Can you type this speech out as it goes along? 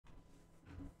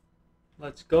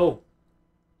Let's go.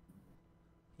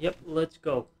 Yep, let's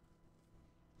go.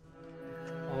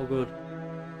 All good.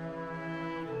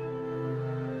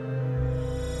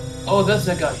 Oh, that's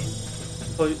the guy.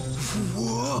 So, I've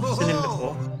seen him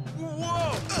before.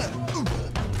 Whoa!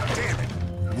 Damn it!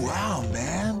 Wow,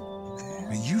 man.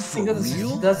 Are you for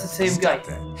real? That's the same guy.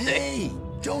 Hey,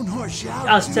 don't horse out.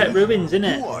 Aztec dude. ruins, isn't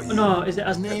it? Who are you? No, is it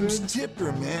Aztec Name's ruins?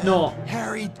 Tipper, man. No.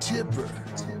 Harry Tipper.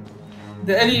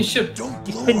 The alien ship. Don't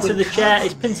He's blow pinned to my the chair. cover.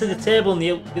 He's pinned to the table, and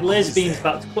the laser beam's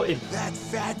about to cut him. That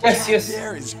fat Yes, cat yes.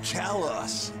 there is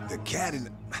Kalos. The cat in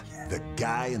the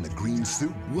guy in the green suit.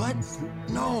 What?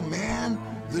 No, man.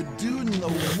 The dude in the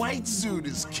white suit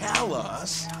is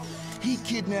Kalos. He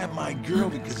kidnapped my girl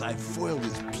because I foiled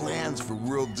his plans for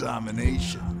world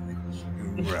domination.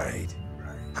 Right.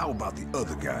 How about the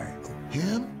other guy?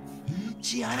 Him?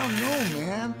 Gee, I don't know,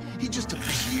 man. He just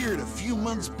appeared a few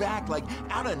months back, like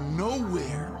out of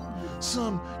nowhere.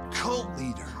 Some cult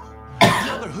leader.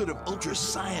 Brotherhood of Ultra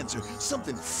Science or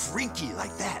something freaky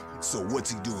like that. So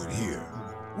what's he doing here?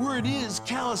 Word is,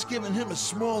 Callus giving him a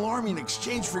small army in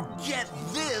exchange for, get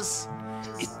this,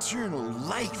 eternal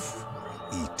life.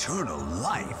 Eternal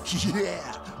life?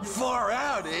 Yeah, far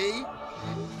out, eh?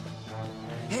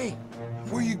 Hey,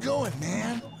 where you going,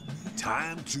 man?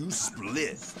 Time to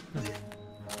split.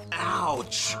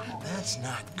 Ouch, that's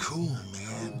not cool,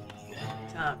 man.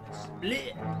 Time to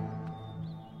split.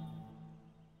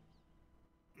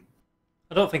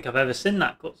 I don't think I've ever seen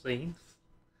that cutscene.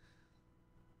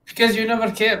 Because you never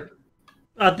cared.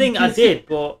 I think I did,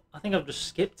 but I think I've just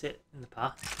skipped it in the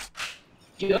past.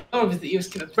 You always you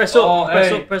skip. Press up, Oh, press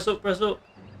hey. up, press up, press up.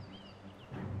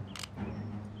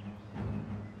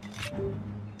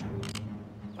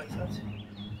 Wait, what?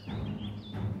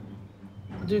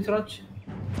 I'll do crouch.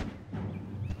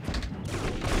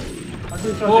 I'll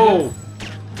do crouch Whoa! again.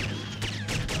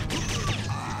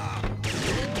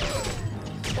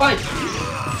 Why?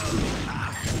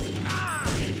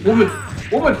 Woman!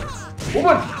 Woman!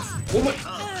 Woman! Woman!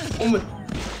 Woman!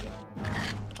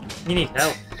 You need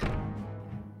help.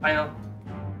 I know.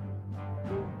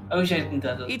 I wish I didn't do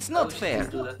that. It's I not wish I fair.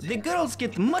 didn't do that. The girls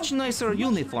get much nicer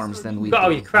uniforms than we Got all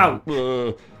do. your crowd.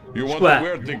 You want Square. to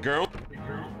wear the girl?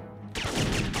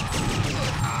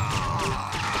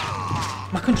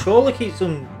 My controller keeps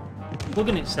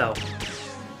unplugging itself.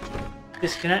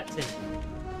 Disconnecting.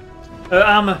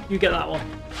 Armor, you get that one.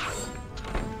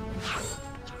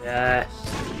 Yes.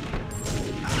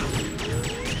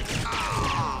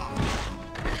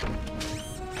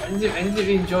 I need to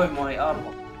enjoy my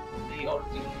armor.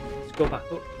 Let's go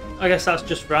back up. I guess that's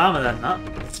just for armor then, that.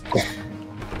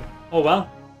 Oh well.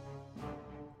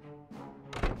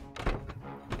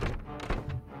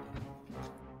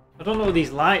 I don't know what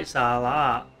these lights are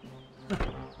like that.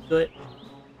 But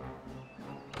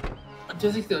I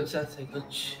don't think that's a good.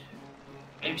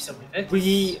 Maybe some effects.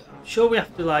 I'm sure we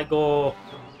have to like go.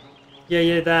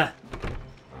 Yeah, there.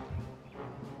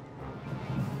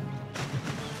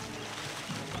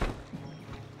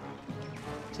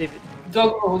 See if it...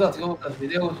 Go hold on,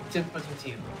 video 10%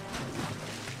 here.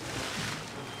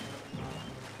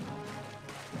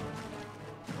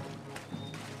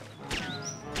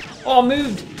 Oh,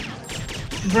 moved!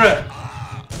 Bruh.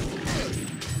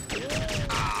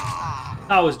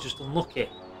 That was just unlucky.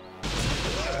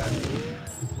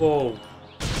 Whoa.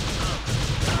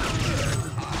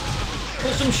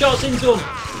 Put some shots into him.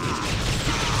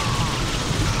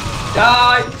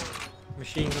 Die!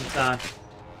 Machine gun time.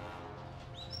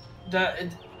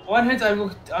 One hit,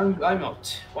 I'm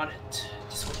out. One hit.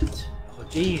 Just one hit. Oh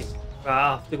jeez. Right,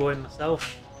 I'll have to go in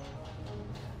myself.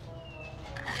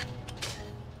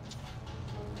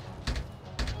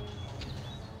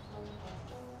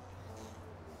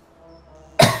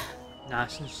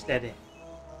 Nice and steady.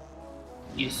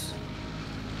 Yes.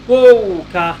 Whoa,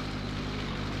 car.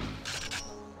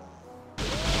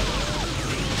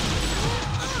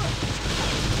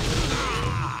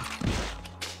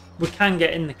 We can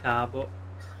get in the car, but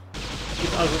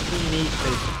I don't think you need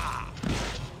to.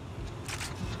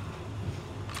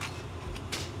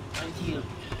 Ideal.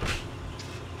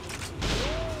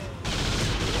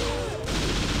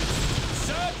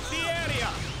 Search the area.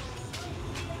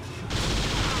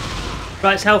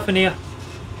 Right, it's health in here.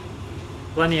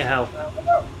 Plenty of health.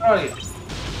 Where are you?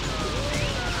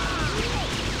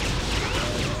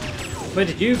 Where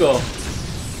did you go?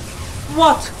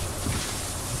 What?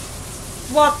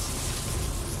 What?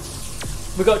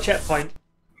 We got a checkpoint.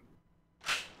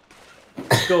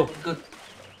 Let's go. Good.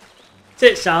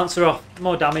 Tits answer off.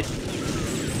 More damage.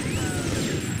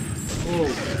 Oh.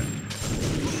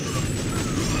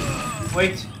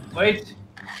 Wait.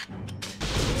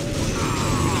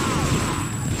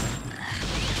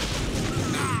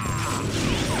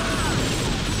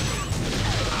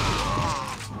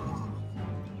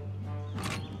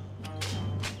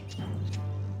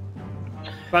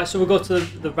 Right, so we'll go to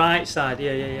the right side.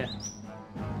 Yeah.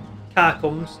 Car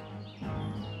comes.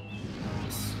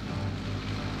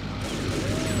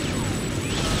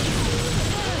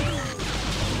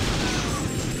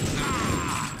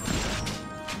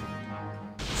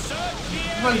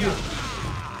 Where are you?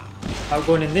 I'm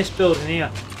going in this building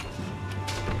here.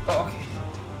 Oh, okay.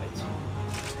 Right.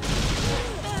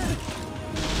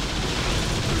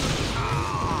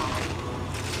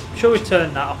 I'm sure we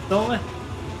turn that off, don't we?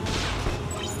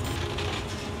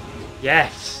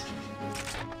 Yes.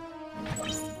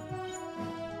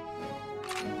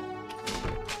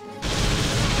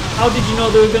 How did you know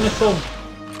they were going to come?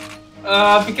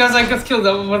 Because I got killed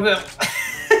over them.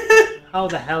 How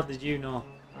the hell did you know?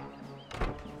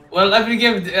 Well, every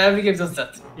game does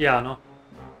that. Yeah, I know.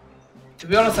 To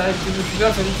be honest, I didn't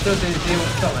know they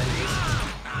would come anyways.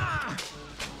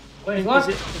 Wait, what?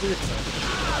 Is it this way?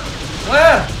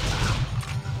 Where?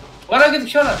 Where are I getting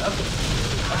shot at? Okay.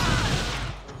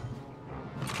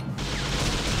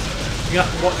 You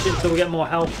have to watch it until we get more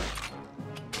health.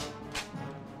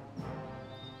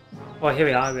 Oh, here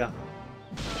we are.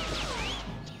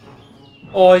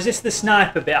 Oh, is this the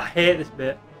sniper bit? I hate this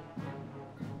bit.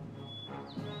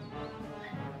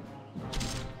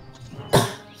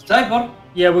 Sniper?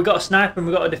 Yeah, we got a sniper and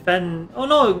we got to defend. Oh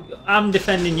no, I'm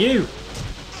defending you.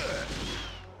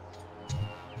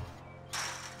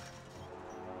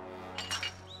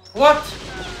 What?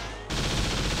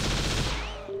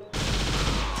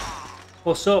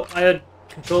 What's up? I had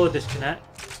controller disconnect.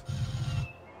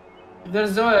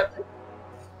 There's no.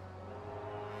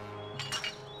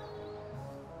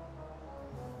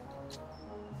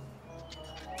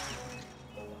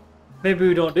 Maybe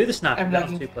we don't do the sniper I'm bit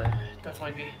on lagging. 2-player. That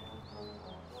might be.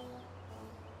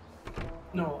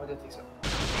 No, I don't think so.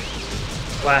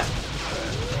 Where?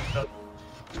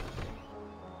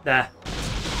 There.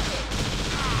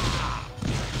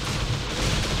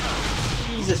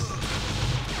 Jesus.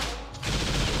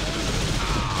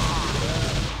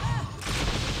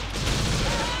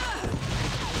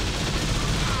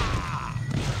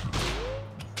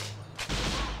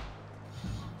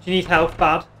 Do you need help,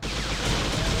 bad?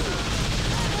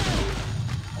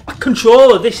 A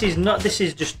controller, this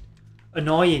is just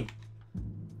annoying.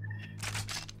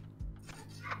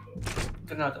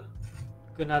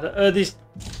 Granada. These.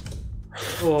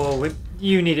 Oh,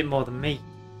 you need it more than me.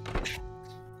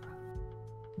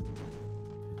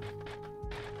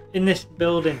 In this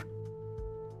building.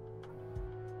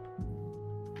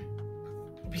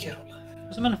 Be careful.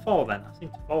 Was I meant to fall then? I seem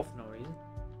to fall for no reason.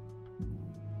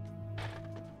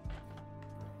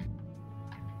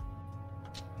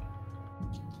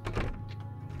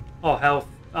 Oh, health,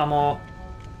 ammo.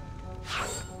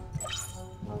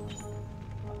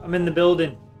 I'm in the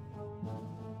building.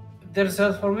 There's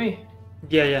health for me.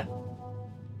 Yeah.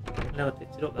 No, it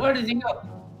picked it up there. Where did he go?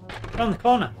 Around the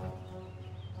corner.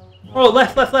 Oh,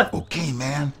 left. Okay,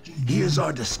 man. Here's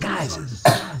our disguises.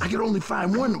 I could only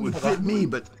find one that would fit me,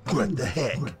 but what the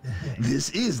heck?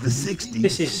 This is the 60s.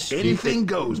 This is stupid. Anything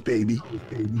goes, baby.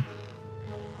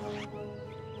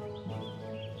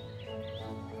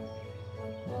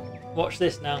 Watch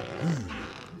this now.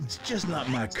 It's just not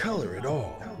my color at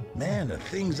all. Man, the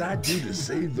things I do to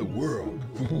save the world.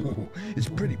 It's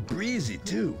pretty breezy,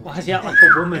 too. Why is he out like a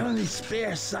Got woman? any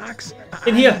spare socks?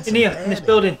 In here, in this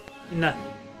building. In there.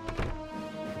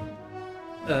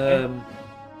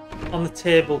 On the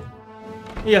table.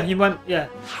 Yeah, you went, yeah.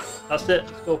 That's it,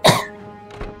 let's go.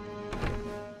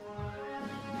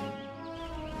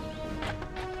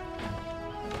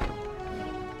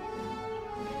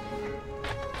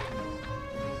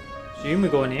 Assume we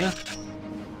go in here.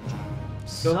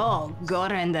 So,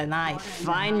 Goran and I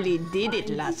finally did it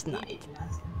last night.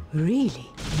 Really?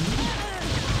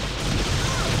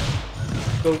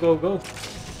 Go.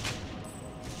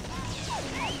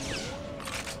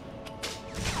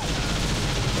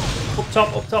 Up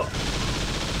top. On top.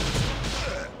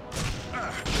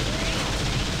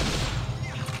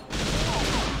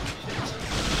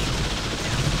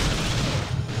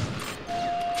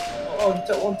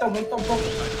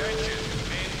 Attention,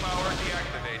 main power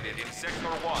deactivated in sector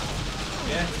 1.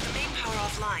 Yeah. With the main power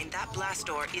offline, that blast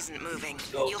door isn't moving.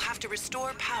 You'll have to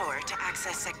restore power to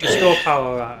access sector 2. Restore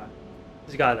power, right.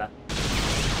 There's a guy there.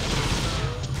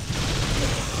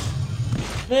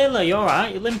 Layla, you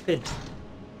alright? You're limping.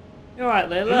 You alright,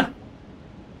 Layla?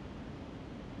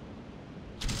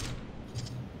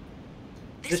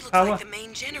 This looks power? like the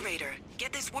main generator.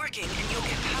 Get this working and you'll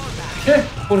get power back. Okay,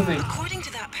 poor thing. According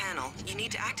to that panel, you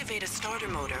need to activate a starter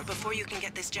motor before you can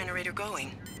get this generator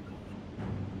going.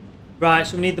 Right,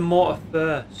 so we need the motor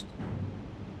first.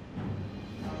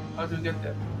 How do we get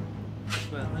there?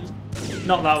 Well,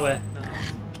 not that way. No.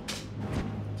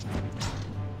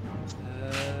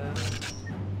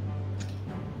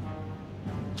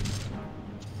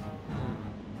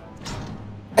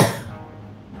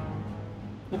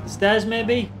 Up the stairs,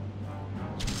 maybe?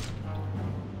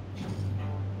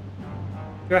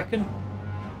 You reckon?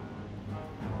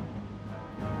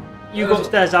 You go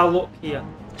upstairs, I'll look here.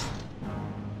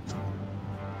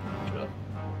 Sure.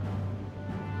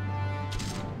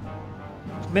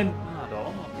 Maybe, I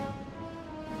don't know.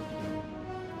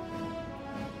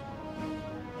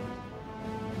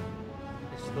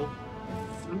 Pistol.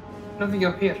 Nothing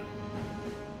up here.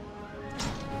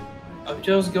 I'm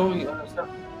just going on stuff.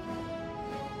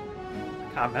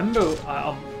 Can't remember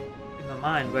in my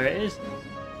mind where it is.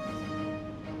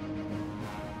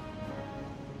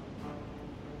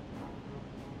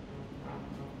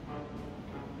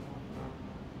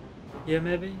 Yeah,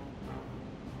 maybe.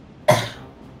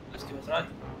 Let's give it a try.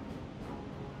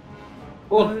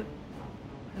 Oh, Where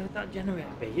would that generator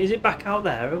be? Is it back out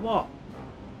there or what?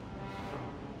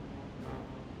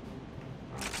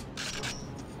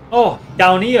 Oh,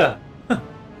 down here.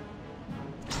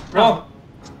 no.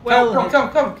 Well,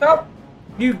 Come.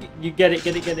 You get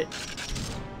it.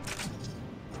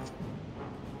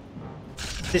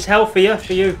 This health here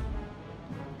for you.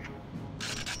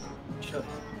 Sure.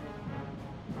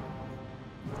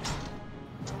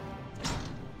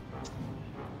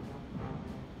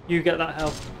 You get that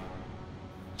health.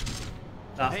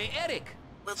 That. Hey, Eric!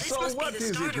 Well, this So must be what the is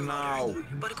it starter now? motor.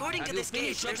 But according to Have this you gauge,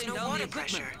 finished there's shutting no down water the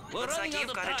equipment? pressure. We're Looks running like out you've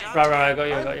of got a time. job. Right, I got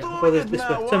you. I'm Go doing this it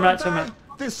way. now, Turn right, aren't turn I? right.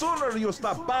 The sooner you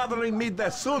stop bothering me, the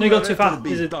sooner No, you got too far. it'll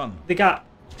be There's done. the gap.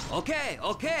 Okay.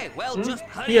 Well, just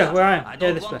hurry Here, up. where I am. I Yeah,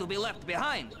 don't this want way. to be left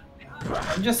behind.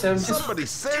 I'm just Somebody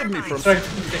save me from... trying That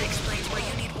to explains why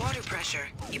you need water pressure.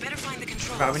 You better find the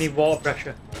controls. Right, we need water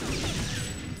pressure.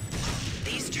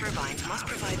 These turbines must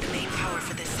provide the main power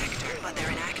for this sector, but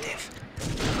they're inactive.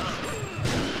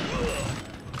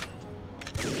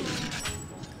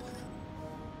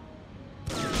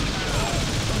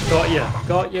 Got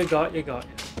you.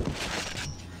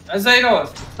 As I know,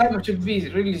 sniper should be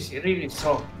really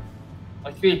strong.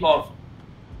 Like really powerful.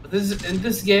 But in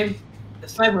this game, the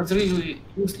sniper is really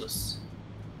useless.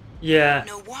 Yeah.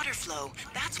 No water flow.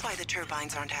 That's why the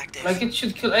turbines aren't active. Like it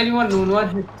should kill anyone in one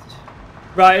hit.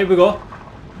 Right, here we go.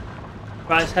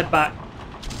 Right, let's head back.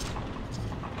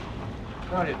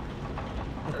 Sorry.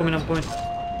 I'm coming.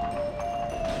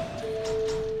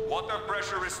 Water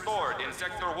pressure restored in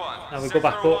Sector 1. Now we go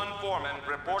back Sector up. 1 foreman,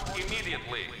 report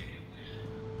immediately.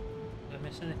 Did I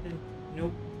miss anything?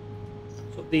 Nope.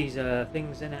 What's up these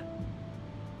things in it?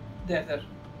 There.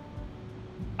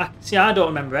 See, I don't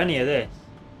remember any of this.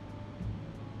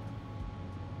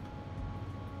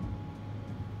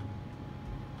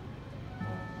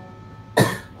 So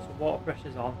water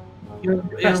pressure's on. Your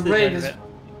Press the brain is generator.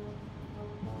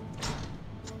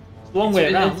 It's a long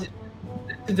way around.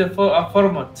 It's a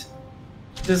format.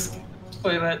 This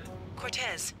right.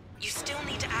 Cortez, you still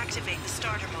need to activate the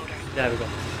starter motor. There we go.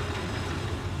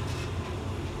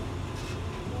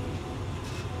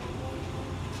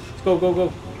 Let's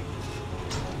go.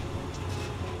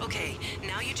 Okay,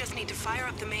 now you just need to fire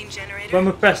up the main generator. When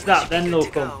we press that, should be then good they'll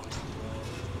to come.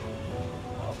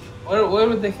 go. Where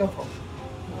would they come from?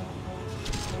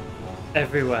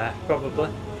 Everywhere, probably.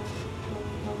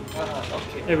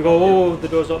 Okay. Here we go. Oh, the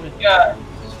door's opening. Yeah.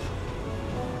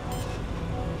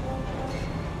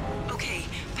 Okay,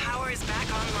 power is back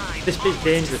online. This bit's Onwards to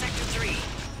dangerous. Sector 3.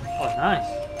 Oh, nice.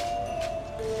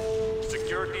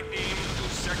 Security team to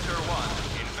Sector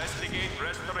 1. Investigate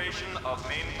restoration of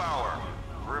main power.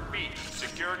 Repeat,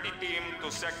 security team to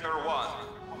Sector 1.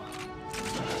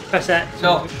 Press X.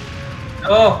 No.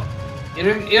 Oh,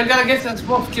 you're gonna get us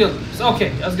both killed. It's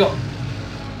okay. Let's go.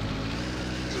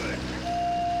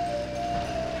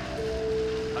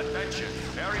 Attention,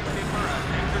 Barry Clipper has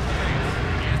entered the base.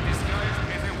 He is disguised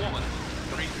as a woman.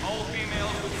 Treat all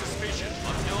females with suspicion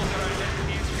until their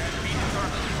identities can be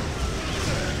determined.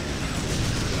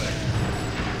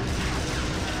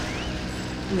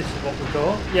 This is what we go.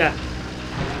 Yeah.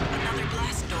 Another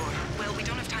blast door. Well, we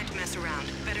don't have time to mess around.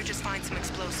 Better just find some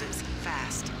explosives.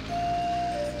 Fast.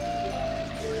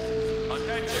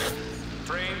 Attention,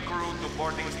 train crew to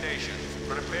boarding station.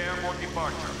 Prepare for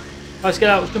departure. Let's get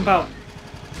out. Let's jump out.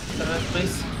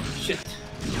 Please. Shit.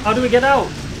 How do we get out?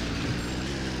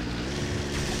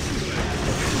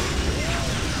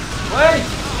 Wait.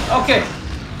 Okay.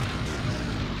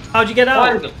 How'd you get out?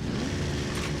 Triangle.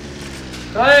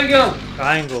 Triangle.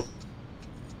 Triangle.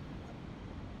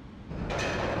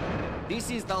 This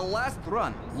is the last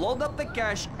run. Load up the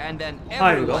cash and then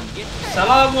There we go. everyone get...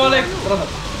 Salam alaikum, brother.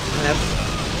 Yep.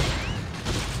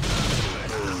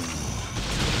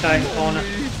 guy in the corner.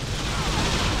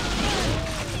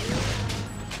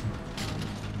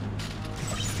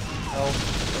 Oh.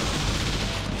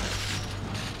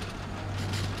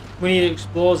 We need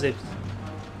explosives.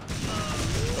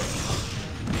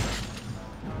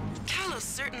 Kalos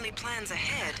certainly plans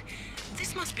ahead.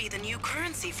 This must be the new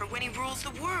currency for when he rules the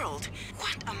world.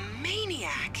 What a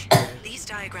maniac! These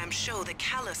diagrams show that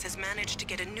Kalos has managed to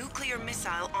get a nuclear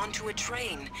missile onto a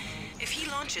train. If he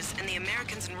launches and the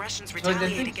Americans and Russians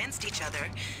retaliate against each other,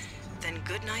 then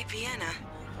good night, Vienna.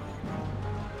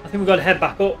 I think we've got to head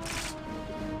back up.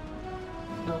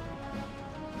 No.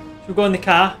 Should we go in the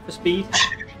car for speed?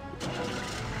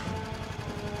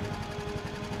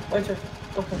 Wait, go.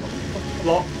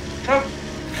 What? Come!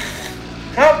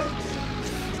 Come!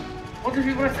 What did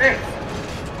you press X?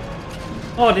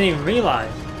 Oh, I didn't even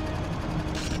realise.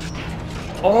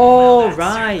 Oh, That's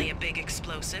certainly a right. big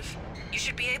explosive. You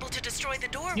should be able to destroy the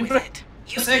door You with press it.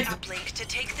 Use X. the uplink to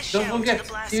take the Don't shell to forget the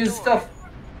blast to use door. stuff.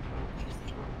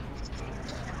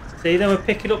 See, then we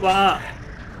pick it up like that.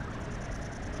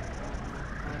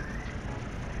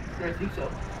 I think so.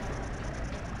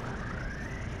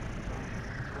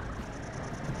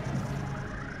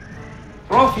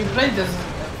 Bro, if you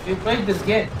played this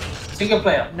game, single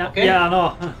player, No, okay? yeah, I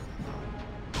know.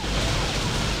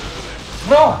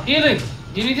 Bro, healing,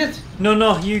 you need it?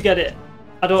 No, you get it.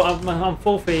 I don't. I'm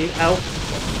full for health.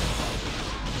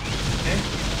 Okay.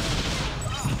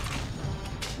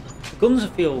 The guns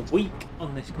feel weak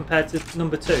on this compared to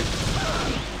number 2.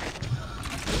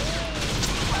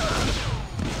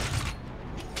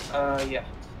 Yeah.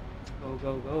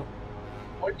 Go.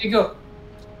 Where'd you go?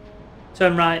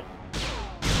 Turn right.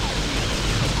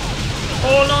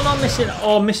 Oh no, missing.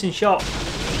 Oh, missing shot.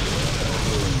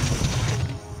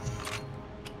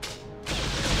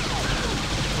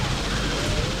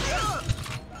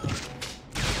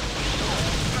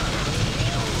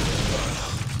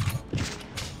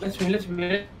 Let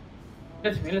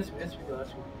me go.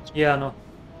 Yeah, I know.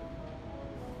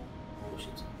 Oh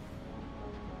shit.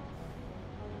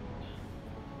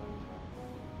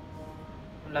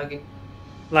 I'm lagging.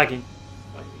 Lagging.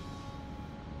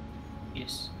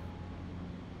 Yes.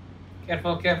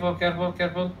 Careful. Let's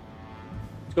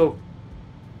go.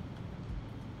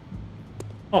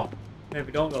 Oh,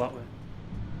 maybe don't go that way.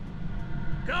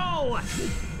 Go!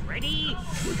 Ready?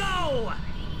 Go!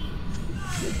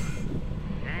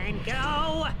 And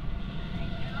go!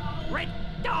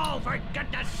 Oh, for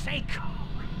goodness sake!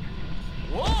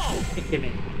 Whoa! Kick him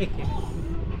in.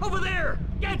 Over there!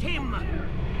 Get him!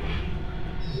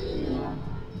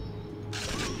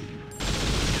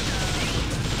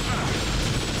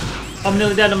 I'm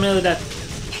nearly dead.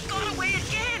 He got away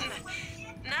again!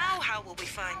 Now how will we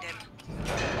find him?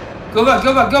 Go back.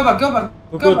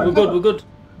 We're good. I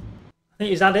think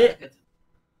he's had it.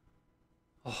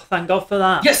 Oh, thank God for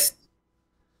that. Yes!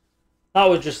 That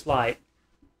was just like...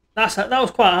 that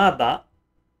was quite hard, that.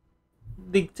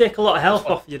 They take a lot of health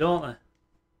off you, don't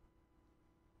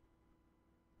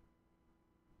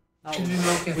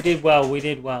they? We did well.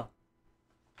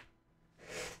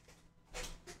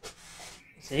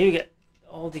 So here we get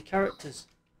all the characters.